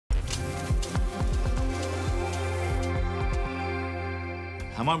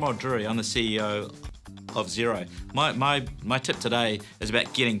I'm Rod Drury, I'm the CEO of Xero. My tip today is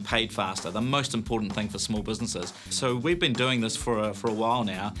about getting paid faster, the most important thing for small businesses. So we've been doing this for a while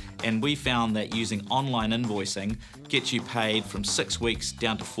now, and we found that using online invoicing gets you paid from 6 weeks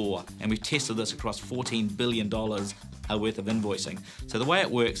down to 4, and we've tested this across $14 billion worth of invoicing. So the way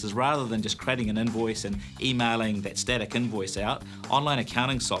it works is, rather than just creating an invoice and emailing that static invoice out, online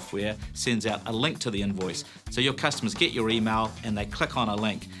accounting software sends out a link to the invoice. So your customers get your email and they click on a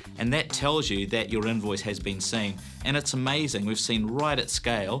link, and that tells you that your invoice has been seen. And it's amazing, we've seen right at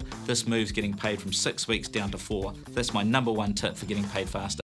scale this move's getting paid from 6 weeks down to 4. That's my #1 tip for getting paid faster.